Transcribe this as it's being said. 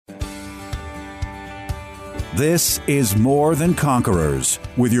This is More Than Conquerors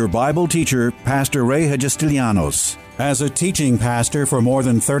with your Bible teacher, Pastor Ray Hagestilianos. As a teaching pastor for more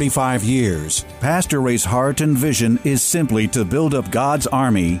than 35 years, Pastor Ray's heart and vision is simply to build up God's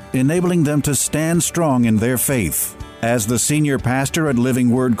army, enabling them to stand strong in their faith. As the senior pastor at Living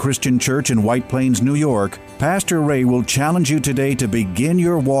Word Christian Church in White Plains, New York, Pastor Ray will challenge you today to begin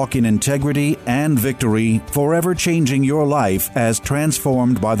your walk in integrity and victory, forever changing your life as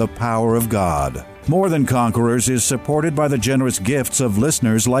transformed by the power of God. More Than Conquerors is supported by the generous gifts of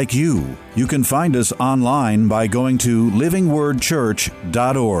listeners like you. You can find us online by going to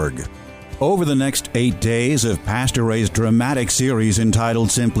livingwordchurch.org. Over the next 8 days of Pastor Ray's dramatic series entitled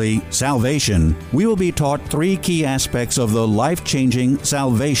simply Salvation, we will be taught 3 key aspects of the life-changing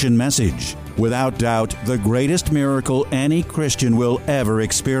salvation message. Without doubt, the greatest miracle any Christian will ever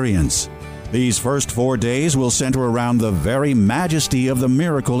experience. These first 4 days will center around the very majesty of the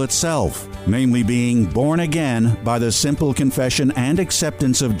miracle itself, namely being born again by the simple confession and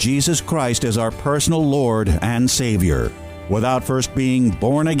acceptance of Jesus Christ as our personal Lord and Savior. Without first being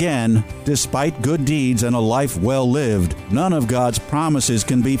born again, despite good deeds and a life well lived, none of God's promises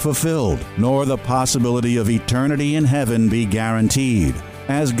can be fulfilled, nor the possibility of eternity in heaven be guaranteed.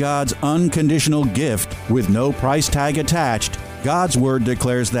 As God's unconditional gift with no price tag attached, God's Word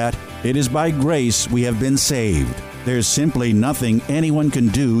declares that it is by grace we have been saved. There's simply nothing anyone can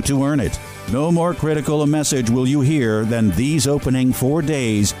do to earn it. No more critical a message will you hear than these opening 4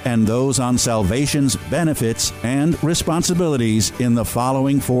 days and those on salvation's benefits and responsibilities in the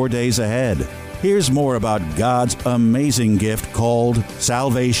following 4 days ahead. Here's more about God's amazing gift called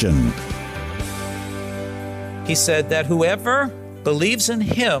salvation. He said that whoever believes in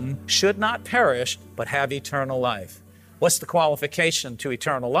Him should not perish, but have eternal life. What's the qualification to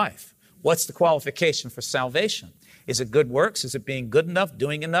eternal life? What's the qualification for salvation? Is it good works? Is it being good enough,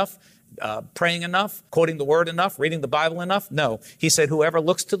 doing enough, praying enough, quoting the Word enough, reading the Bible enough? No. He said, whoever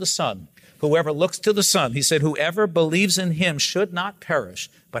looks to the Son, he said, whoever believes in Him should not perish,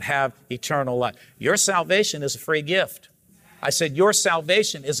 but have eternal life. Your salvation is a free gift. I said, your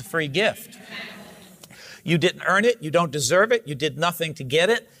salvation is a free gift. You didn't earn it. You don't deserve it. You did nothing to get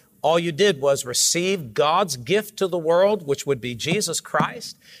it. All you did was receive God's gift to the world, which would be Jesus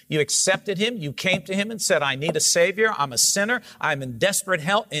Christ. You accepted Him. You came to Him and said, I need a Savior. I'm a sinner. I'm in desperate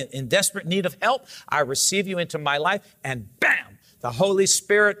need of help. I receive you into my life. And bam, the Holy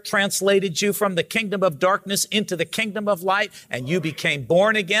Spirit translated you from the kingdom of darkness into the kingdom of light, and you became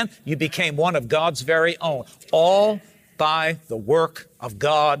born again. You became one of God's very own, all by the work of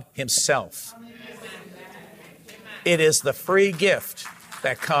God Himself. It is the free gift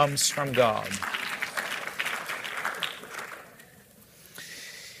that comes from God.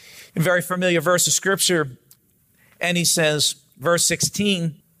 A very familiar verse of Scripture, and he says, verse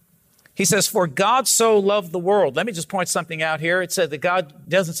 16, he says, for God so loved the world. Let me just point something out here. It said that God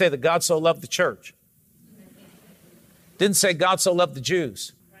doesn't say that God so loved the church. Didn't say God so loved the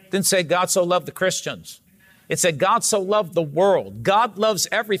Jews. Didn't say God so loved the Christians. It said God so loved the world. God loves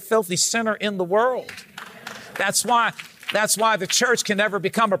every filthy sinner in the world. That's why the church can never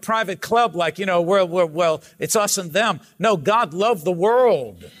become a private club like, well, it's us and them. No, God loved the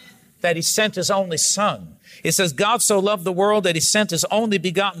world that He sent His only Son. It says, God so loved the world that He sent His only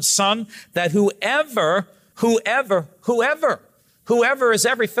begotten Son, that whoever is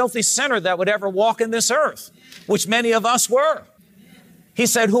every filthy sinner that would ever walk in this earth, which many of us were. He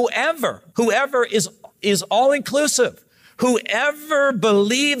said, whoever is all inclusive. Whoever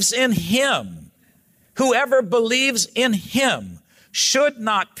believes in Him should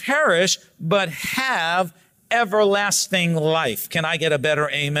not perish, but have everlasting life. Can I get a better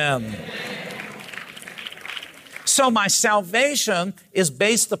amen? Amen. So my salvation is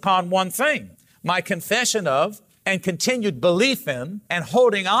based upon one thing, my confession of and continued belief in and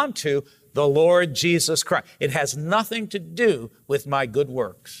holding on to the Lord Jesus Christ. It has nothing to do with my good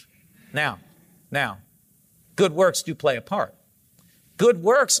works. Now, good works do play a part. Good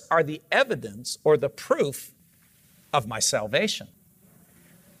works are the evidence or the proof of my salvation.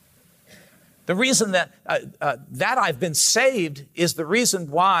 The reason that I've been saved is the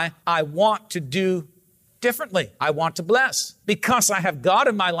reason why I want to do differently. I want to bless because I have God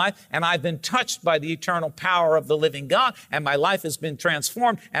in my life and I've been touched by the eternal power of the living God and my life has been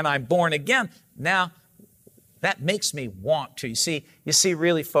transformed and I'm born again. Now, that makes me want to. You see,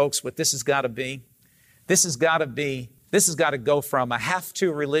 really, folks, what this has got to be, this has got to go from a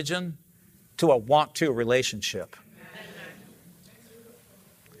have-to religion to a want-to relationship.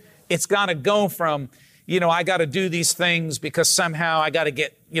 It's got to go from I got to do these things because somehow I got to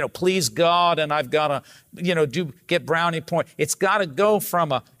get, please God, and I've got to, get brownie point. It's got to go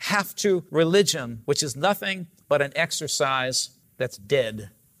from a have-to religion, which is nothing but an exercise that's dead,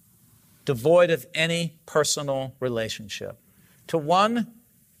 devoid of any personal relationship, to one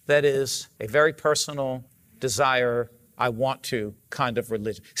that is a very personal desire, I want to kind of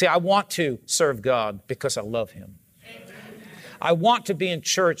religion. See, I want to serve God because I love Him. I want to be in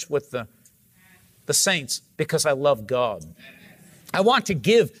church with the saints because I love God. I want to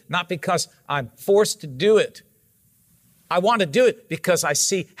give not because I'm forced to do it. I want to do it because I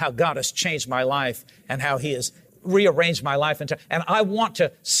see how God has changed my life and how He has rearranged my life. And I want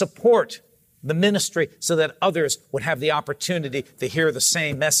to support the ministry so that others would have the opportunity to hear the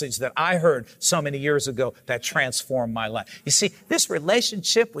same message that I heard so many years ago that transformed my life. You see, this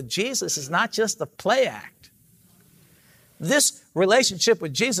relationship with Jesus is not just a play act. This relationship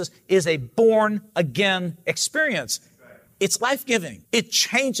with Jesus is a born-again experience. It's life-giving. It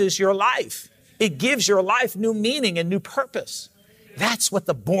changes your life. It gives your life new meaning and new purpose. That's what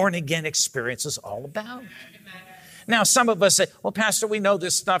the born-again experience is all about. Now, some of us say, well, Pastor, we know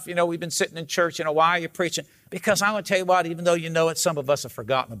this stuff. We've been sitting in church. Why are you preaching? Because I'm going to tell you what, even though you know it, some of us have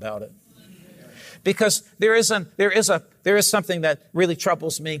forgotten about it. Because there is something that really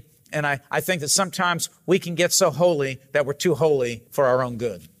troubles me. And I think that sometimes we can get so holy that we're too holy for our own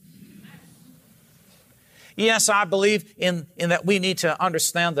good. Yes, I believe in that we need to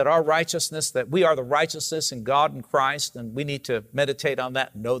understand that our righteousness, that we are the righteousness in God and Christ, and we need to meditate on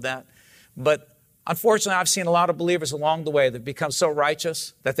that and know that. But unfortunately, I've seen a lot of believers along the way that become so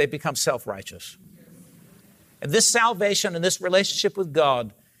righteous that they become self-righteous. And this salvation and this relationship with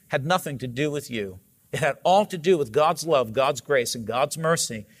God had nothing to do with you. It had all to do with God's love, God's grace, and God's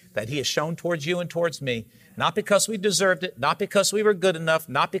mercy that He has shown towards you and towards me, not because we deserved it, not because we were good enough,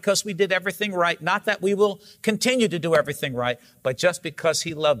 not because we did everything right, not that we will continue to do everything right, but just because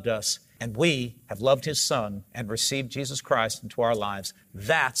He loved us and we have loved His Son and received Jesus Christ into our lives.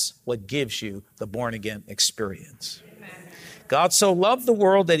 That's what gives you the born-again experience. Amen. God so loved the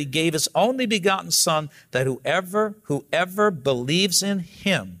world that He gave His only begotten Son, that whoever believes in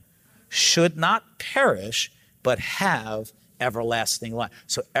Him should not perish, but have everlasting life.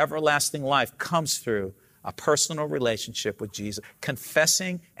 So everlasting life comes through a personal relationship with Jesus,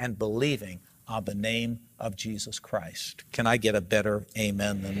 confessing and believing on the name of Jesus Christ. Can I get a better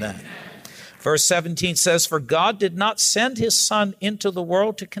amen than that? Verse 17 says, for God did not send His Son into the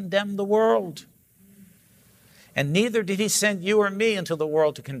world to condemn the world. And neither did He send you or me into the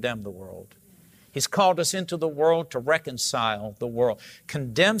world to condemn the world. He's called us into the world to reconcile the world.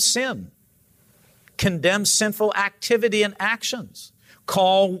 Condemn sin. Condemn sinful activity and actions.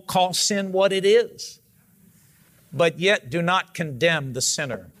 Call sin what it is. But yet do not condemn the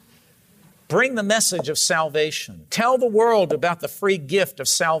sinner. Bring the message of salvation. Tell the world about the free gift of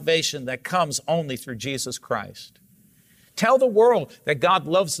salvation that comes only through Jesus Christ. Tell the world that God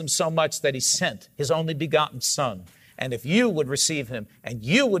loves them so much that He sent His only begotten Son. And if you would receive Him and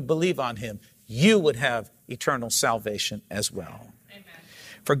you would believe on Him, you would have eternal salvation as well.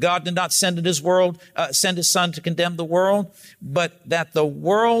 For God did not send His Son to condemn the world, but that the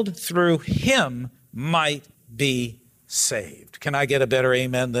world through Him might be saved. Can I get a better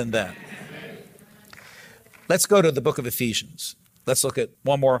amen than that? Amen. Let's go to the book of Ephesians. Let's look at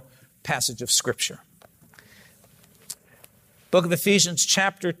one more passage of Scripture. Book of Ephesians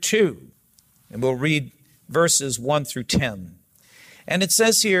chapter 2, and we'll read verses 1 through 10. And it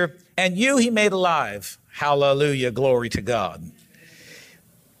says here, and you He made alive. Hallelujah, glory to God.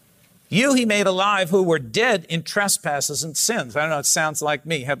 You He made alive who were dead in trespasses and sins. I don't know, it sounds like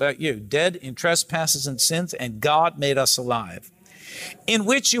me. How about you? Dead in trespasses and sins, and God made us alive. In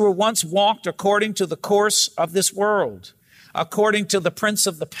which you were once walked according to the course of this world, according to the prince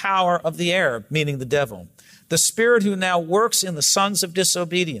of the power of the air, meaning the devil, the spirit who now works in the sons of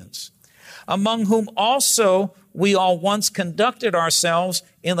disobedience, among whom also we all once conducted ourselves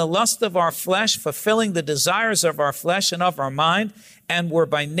in the lust of our flesh, fulfilling the desires of our flesh and of our mind, and were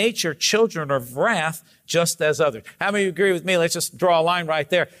by nature children of wrath, just as others. How many of you agree with me? Let's just draw a line right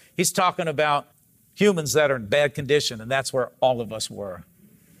there. He's talking about humans that are in bad condition, and that's where all of us were.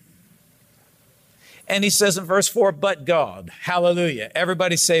 And he says in verse 4, but God. Hallelujah.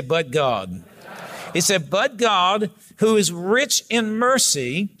 Everybody say, but God. He said, but God, who is rich in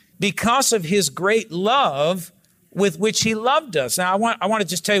mercy, because of His great love with which He loved us. Now, I want to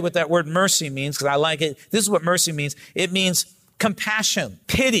just tell you what that word mercy means, because I like it. This is what mercy means. It means compassion,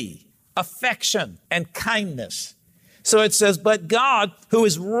 pity, affection, and kindness. So it says, but God, who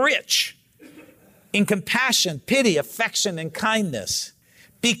is rich in compassion, pity, affection, and kindness,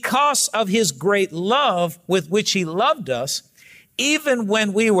 because of his great love with which he loved us, even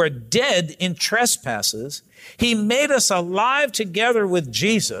when we were dead in trespasses, he made us alive together with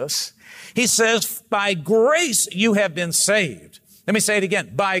Jesus. He says, by grace you have been saved. Let me say it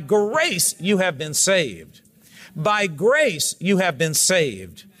again. By grace you have been saved. By grace you have been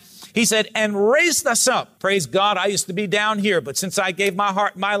saved. He said, and raised us up. Praise God, I used to be down here, but since I gave my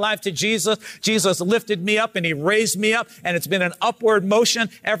heart, my life to Jesus, Jesus lifted me up and he raised me up, and it's been an upward motion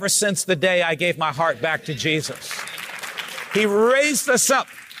ever since the day I gave my heart back to Jesus. He raised us up,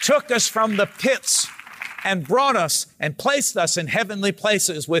 took us from the pits, and brought us and placed us in heavenly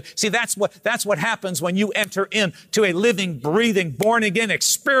places with, see, that's what happens when you enter into a living, breathing, born again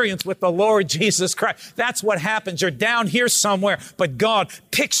experience with the Lord Jesus Christ. That's what happens. You're down here somewhere, but God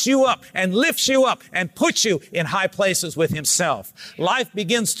picks you up and lifts you up and puts you in high places with himself. Life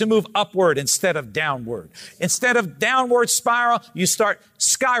begins to move upward instead of downward. Instead of downward spiral, you start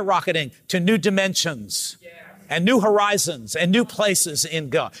skyrocketing to new dimensions. And new horizons and new places in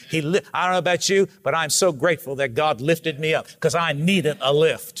God. I don't know about you, but I'm so grateful that God lifted me up because I needed a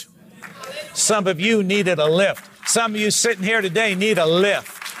lift. Some of you needed a lift. Some of you sitting here today need a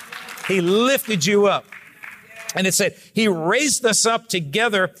lift. He lifted you up. And it said, he raised us up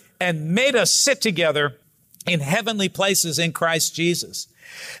together and made us sit together in heavenly places in Christ Jesus,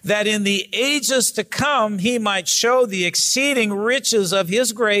 that in the ages to come he might show the exceeding riches of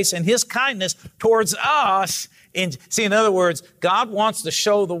his grace and his kindness towards us. In other words, God wants to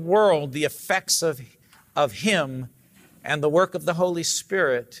show the world the effects of him and the work of the Holy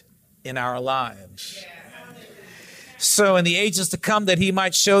Spirit in our lives. So in the ages to come, that he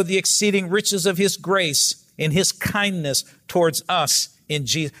might show the exceeding riches of his grace in his kindness towards us in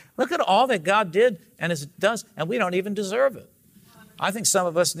Jesus. Look at all that God did and as it does, and we don't even deserve it. I think some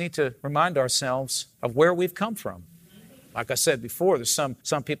of us need to remind ourselves of where we've come from. Like I said before, there's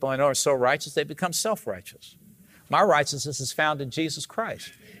some people I know are so righteous, they become self-righteous. My righteousness is found in Jesus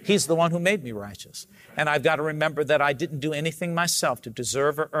Christ. He's the one who made me righteous. And I've got to remember that I didn't do anything myself to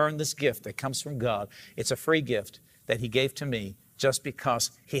deserve or earn this gift that comes from God. It's a free gift that he gave to me just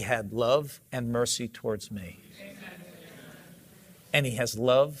because he had love and mercy towards me. And he has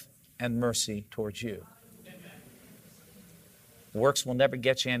love and mercy towards you. Works will never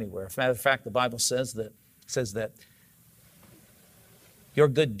get you anywhere. As a matter of fact, the Bible says that your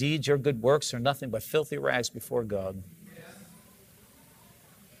good deeds, your good works are nothing but filthy rags before God.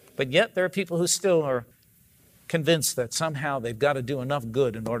 But yet there are people who still are convinced that somehow they've got to do enough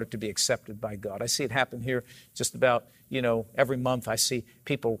good in order to be accepted by God. I see it happen here just about, every month I see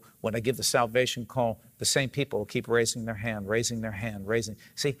people, when I give the salvation call, the same people keep raising their hand.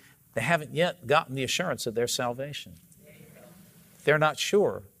 See, they haven't yet gotten the assurance of their salvation. They're not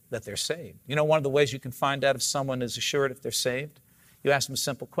sure that they're saved. One of the ways you can find out if someone is assured if they're saved, you ask them a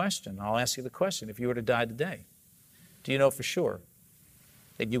simple question. I'll ask you the question. If you were to die today, do you know for sure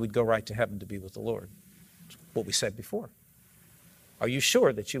that you would go right to heaven to be with the Lord? That's what we said before. Are you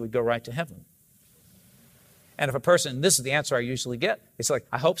sure that you would go right to heaven? And if a person, this is the answer I usually get, it's like,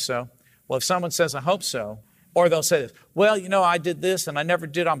 I hope so. Well, if someone says, I hope so, or they'll say this, well, I did this and I never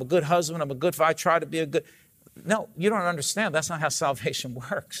did. I'm a good husband. I'm a good, I try to be a good. No, you don't understand. That's not how salvation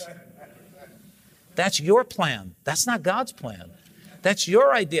works. That's your plan. That's not God's plan. That's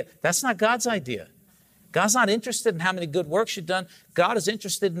your idea. That's not God's idea. God's not interested in how many good works you've done. God is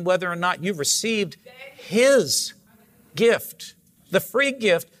interested in whether or not you've received his gift, the free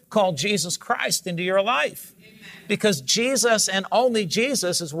gift called Jesus Christ into your life. Because Jesus and only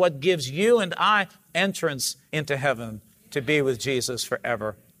Jesus is what gives you and I entrance into heaven to be with Jesus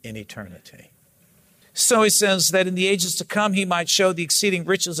forever in eternity. So he says that in the ages to come, he might show the exceeding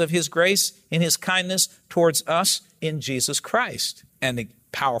riches of his grace in his kindness towards us in Jesus Christ. And the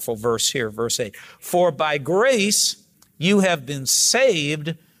powerful verse here, verse 8. For by grace you have been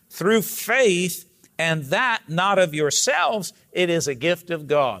saved through faith, and that not of yourselves, it is a gift of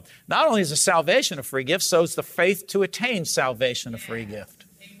God. Not only is the salvation a free gift, so is the faith to attain salvation a free gift.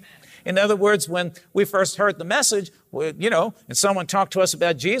 In other words, when we first heard the message, and someone talked to us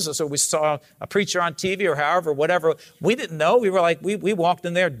about Jesus, or we saw a preacher on TV or however, whatever, we didn't know. We were like, we walked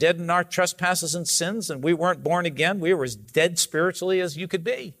in there dead in our trespasses and sins, and we weren't born again. We were as dead spiritually as you could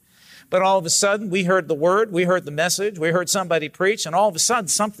be. But all of a sudden, we heard the word, we heard the message, we heard somebody preach, and all of a sudden,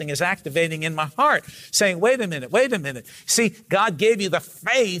 something is activating in my heart, saying, wait a minute. See, God gave you the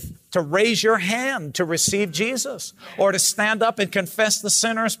faith to raise your hand to receive Jesus, or to stand up and confess the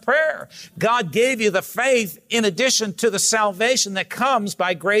sinner's prayer. God gave you the faith in addition to the salvation that comes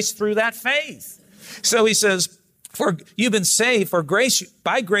by grace through that faith. So he says, For you've been saved for grace.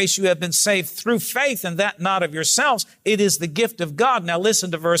 By grace you have been saved through faith, and that not of yourselves. It is the gift of God. Now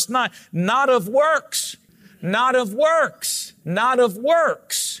listen to verse 9. Not of works. Not of works. Not of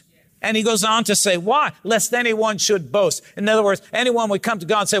works. And he goes on to say, why? Lest anyone should boast. In other words, anyone would come to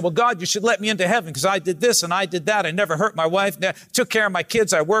God and say, well, God, you should let me into heaven because I did this and I did that. I never hurt my wife, took care of my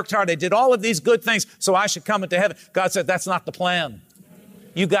kids. I worked hard. I did all of these good things, so I should come into heaven. God said, that's not the plan.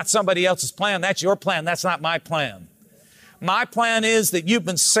 You got somebody else's plan. That's your plan. That's not my plan. My plan is that you've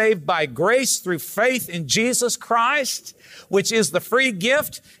been saved by grace through faith in Jesus Christ, which is the free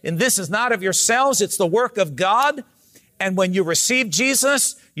gift. And this is not of yourselves. It's the work of God. And when you receive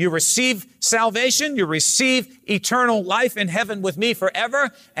Jesus, you receive salvation. You receive eternal life in heaven with me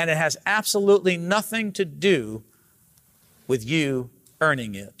forever. And it has absolutely nothing to do with you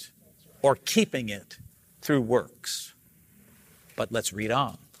earning it or keeping it through works. But let's read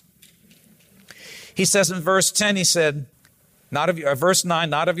on. He says in verse 10, he said, verse 9,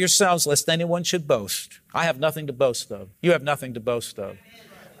 not of yourselves, lest anyone should boast. I have nothing to boast of. You have nothing to boast of.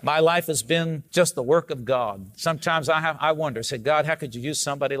 My life has been just the work of God. Sometimes I wonder, say, God, how could you use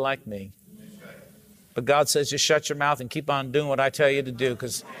somebody like me? But God says, just shut your mouth and keep on doing what I tell you to do,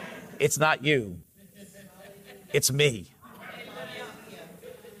 because it's not you. It's me.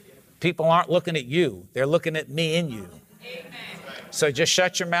 People aren't looking at you. They're looking at me in you. So just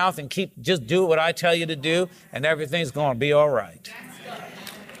shut your mouth and just do what I tell you to do, and everything's going to be all right.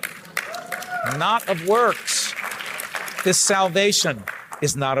 Not of works. This salvation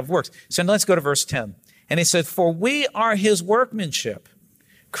is not of works. So now let's go to verse 10. And he said, for we are his workmanship,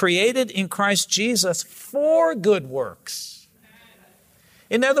 created in Christ Jesus for good works.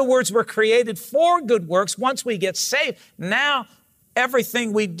 In other words, we're created for good works once we get saved. Now,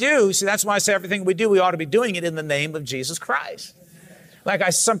 everything we do, see, that's why I say everything we do, we ought to be doing it in the name of Jesus Christ. Like I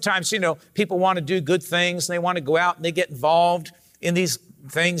sometimes, people want to do good things and they want to go out and they get involved in these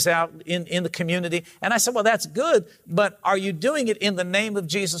things out in the community. And I said, well, that's good, but are you doing it in the name of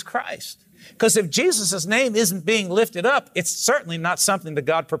Jesus Christ? Because if Jesus' name isn't being lifted up, it's certainly not something that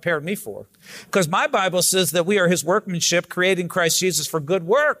God prepared me for. Because my Bible says that we are his workmanship, created in Christ Jesus for good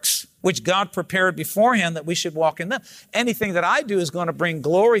works, which God prepared beforehand that we should walk in them. Anything that I do is going to bring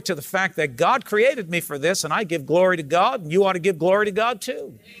glory to the fact that God created me for this, and I give glory to God, and you ought to give glory to God too.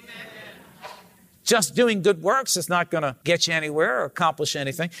 Amen. Just doing good works is not going to get you anywhere or accomplish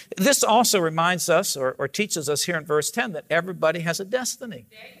anything. This also reminds us or teaches us here in verse 10 that everybody has a destiny.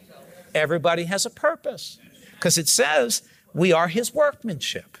 Everybody has a purpose. Because it says we are his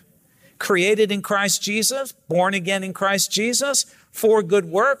workmanship, created in Christ Jesus, born again in Christ Jesus, for good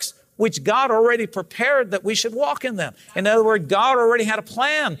works, which God already prepared that we should walk in them. In other words, God already had a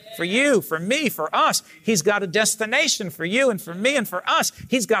plan for you, for me, for us. He's got a destination for you and for me and for us.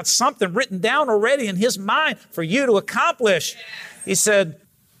 He's got something written down already in his mind for you to accomplish. He said,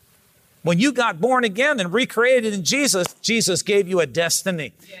 when you got born again and recreated in Jesus, Jesus gave you a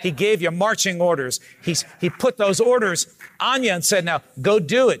destiny. He gave you marching orders. He put those orders on you and said, now go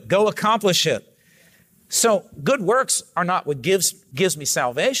do it, go accomplish it. So good works are not what gives me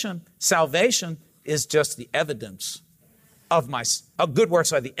salvation. Salvation is just the evidence of good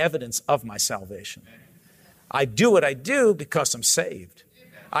works are the evidence of my salvation. I do what I do because I'm saved.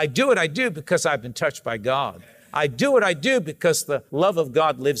 I do what I do because I've been touched by God. I do what I do because the love of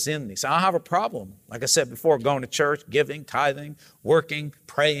God lives in me. So I don't have a problem. Like I said before, going to church, giving, tithing, working,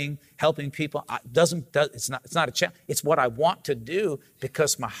 praying, helping people. It's not a challenge. It's what I want to do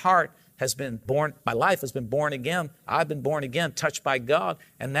because my heart has been born, my life has been born again. I've been born again, touched by God.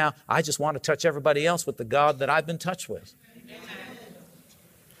 And now I just want to touch everybody else with the God that I've been touched with. Amen.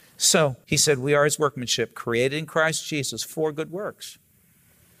 So he said, we are his workmanship, created in Christ Jesus for good works,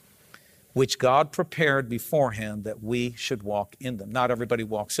 which God prepared beforehand that we should walk in them. Not everybody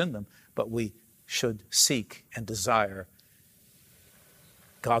walks in them, but we should seek and desire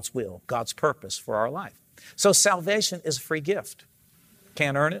God's will, God's purpose for our life. So salvation is a free gift.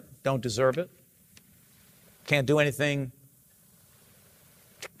 Can't earn it, don't deserve it. Can't do anything,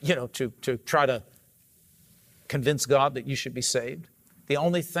 to try to convince God that you should be saved. The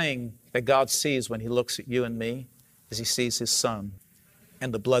only thing that God sees when he looks at you and me is he sees his Son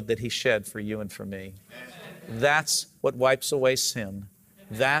and the blood that he shed for you and for me. That's what wipes away sin.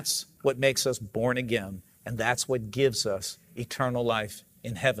 That's what makes us born again. And that's what gives us eternal life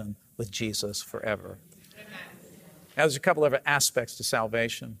in heaven with Jesus forever. Now, there's a couple of aspects to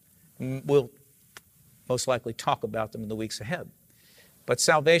salvation. We'll most likely talk about them in the weeks ahead. But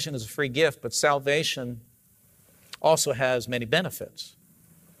salvation is a free gift, but salvation also has many benefits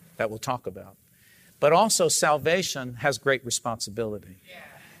that we'll talk about. But also salvation has great responsibility.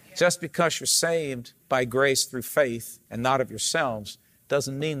 Just because you're saved by grace through faith and not of yourselves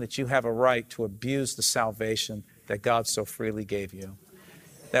doesn't mean that you have a right to abuse the salvation that God so freely gave you.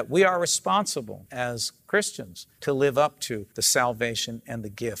 That we are responsible as Christians to live up to the salvation and the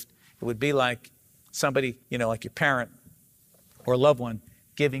gift. It would be like somebody, like your parent or loved one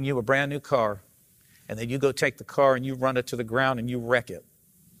giving you a brand new car, and then you go take the car and you run it to the ground and you wreck it.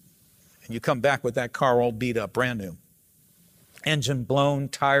 And you come back with that car all beat up, brand new. Engine blown,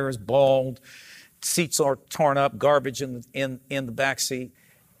 tires bald, seats are torn up, garbage in the back seat.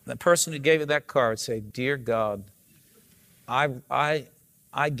 The person who gave you that car would say, "Dear God,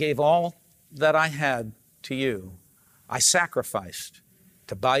 I gave all that I had to you. I sacrificed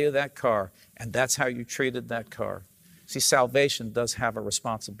to buy you that car, and that's how you treated that car." See, salvation does have a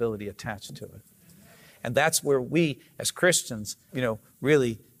responsibility attached to it. And that's where we, as Christians,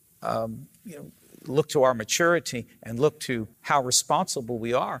 really look to our maturity and look to how responsible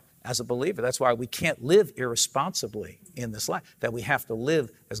we are as a believer. That's why we can't live irresponsibly in this life, that we have to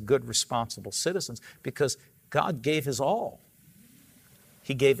live as good, responsible citizens, because God gave His all.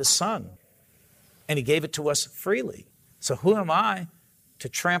 He gave His Son, and He gave it to us freely. So who am I to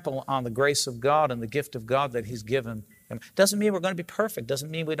trample on the grace of God and the gift of God that He's given Him? Doesn't mean we're going to be perfect.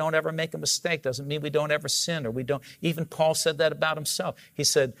 Doesn't mean we don't ever make a mistake. Doesn't mean we don't ever sin, or we don't. Even Paul said that about himself. He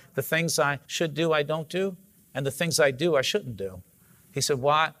said, the things I should do, I don't do, and the things I do, I shouldn't do. He said,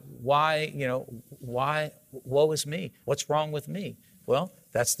 why, woe is me? What's wrong with me? Well,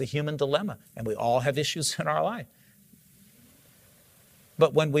 that's the human dilemma, and we all have issues in our life.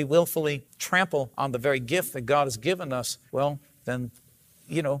 But when we willfully trample on the very gift that God has given us, well, then,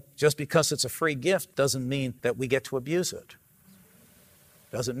 just because it's a free gift doesn't mean that we get to abuse it.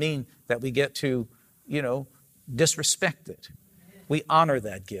 Doesn't mean that we get to, disrespect it. We honor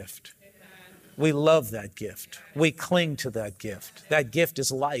that gift. We love that gift. We cling to that gift. That gift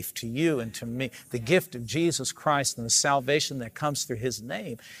is life to you and to me. The gift of Jesus Christ and the salvation that comes through His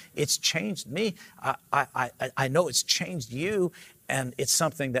name. It's changed me. I know it's changed you, and it's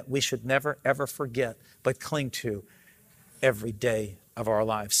something that we should never, ever forget, but cling to every day of our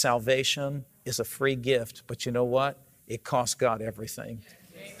lives. Salvation is a free gift, but you know what? It costs God everything.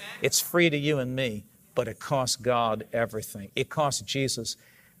 Amen. It's free to you and me, but it costs God everything. It cost Jesus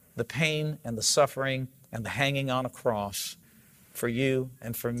the pain and the suffering and the hanging on a cross for you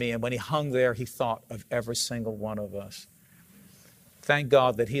and for me. And when He hung there, He thought of every single one of us. Thank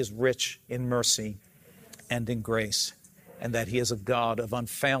God that He is rich in mercy and in grace, and that He is a God of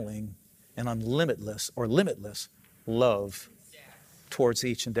unfailing and limitless love towards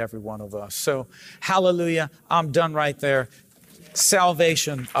each and every one of us. So, hallelujah, I'm done right there.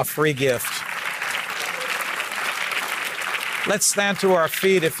 Salvation, a free gift. Let's stand to our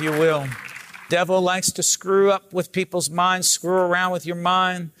feet, if you will. Devil likes to screw up with people's minds, screw around with your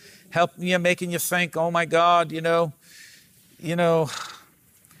mind, making you think, oh my God, maybe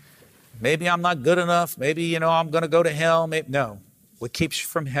I'm not good enough. Maybe, I'm going to go to hell. No, what keeps you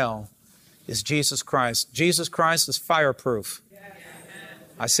from hell is Jesus Christ. Jesus Christ is fireproof.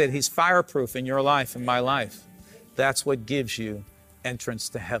 I said He's fireproof in your life and my life. That's what gives you entrance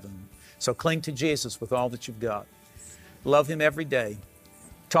to heaven. So cling to Jesus with all that you've got. Love Him every day.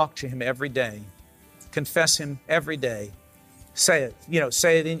 Talk to Him every day. Confess Him every day. Say it,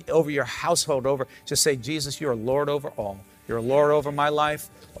 say it over your household, just say, Jesus, you're Lord over all. You're Lord over my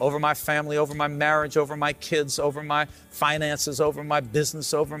life, over my family, over my marriage, over my kids, over my finances, over my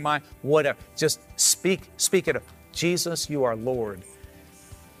business, over my whatever. Just speak it. Jesus, you are Lord.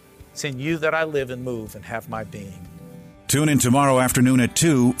 It's in you that I live and move and have my being. Tune in tomorrow afternoon at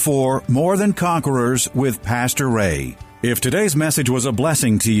 2 for More Than Conquerors with Pastor Ray. If today's message was a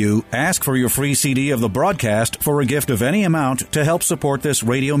blessing to you, ask for your free CD of the broadcast for a gift of any amount to help support this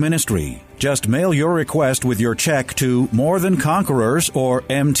radio ministry. Just mail your request with your check to More Than Conquerors, or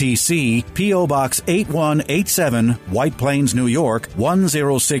MTC, P.O. Box 8187, White Plains, New York,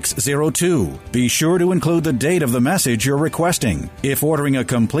 10602. Be sure to include the date of the message you're requesting. If ordering a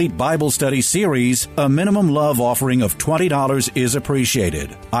complete Bible study series, a minimum love offering of $20 is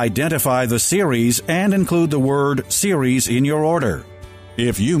appreciated. Identify the series and include the word series in your order.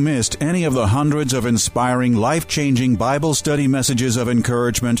 If you missed any of the hundreds of inspiring, life-changing Bible study messages of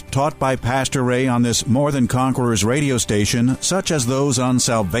encouragement taught by Pastor Ray on this More Than Conquerors radio station, such as those on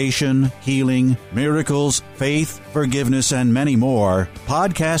salvation, healing, miracles, faith, forgiveness, and many more,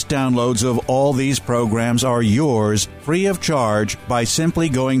 podcast downloads of all these programs are yours free of charge by simply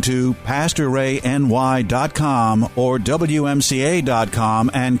going to PastorRayNY.com or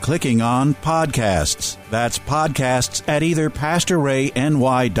WMCA.com and clicking on Podcasts. That's podcasts at either PastorRayNY.com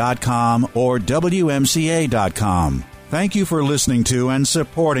or WMCA.com. Thank you for listening to and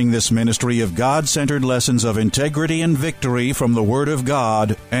supporting this ministry of God-centered lessons of integrity and victory from the Word of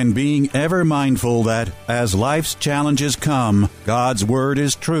God, and being ever mindful that, as life's challenges come, God's Word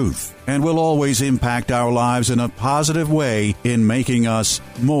is truth and will always impact our lives in a positive way in making us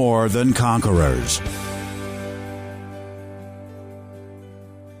more than conquerors.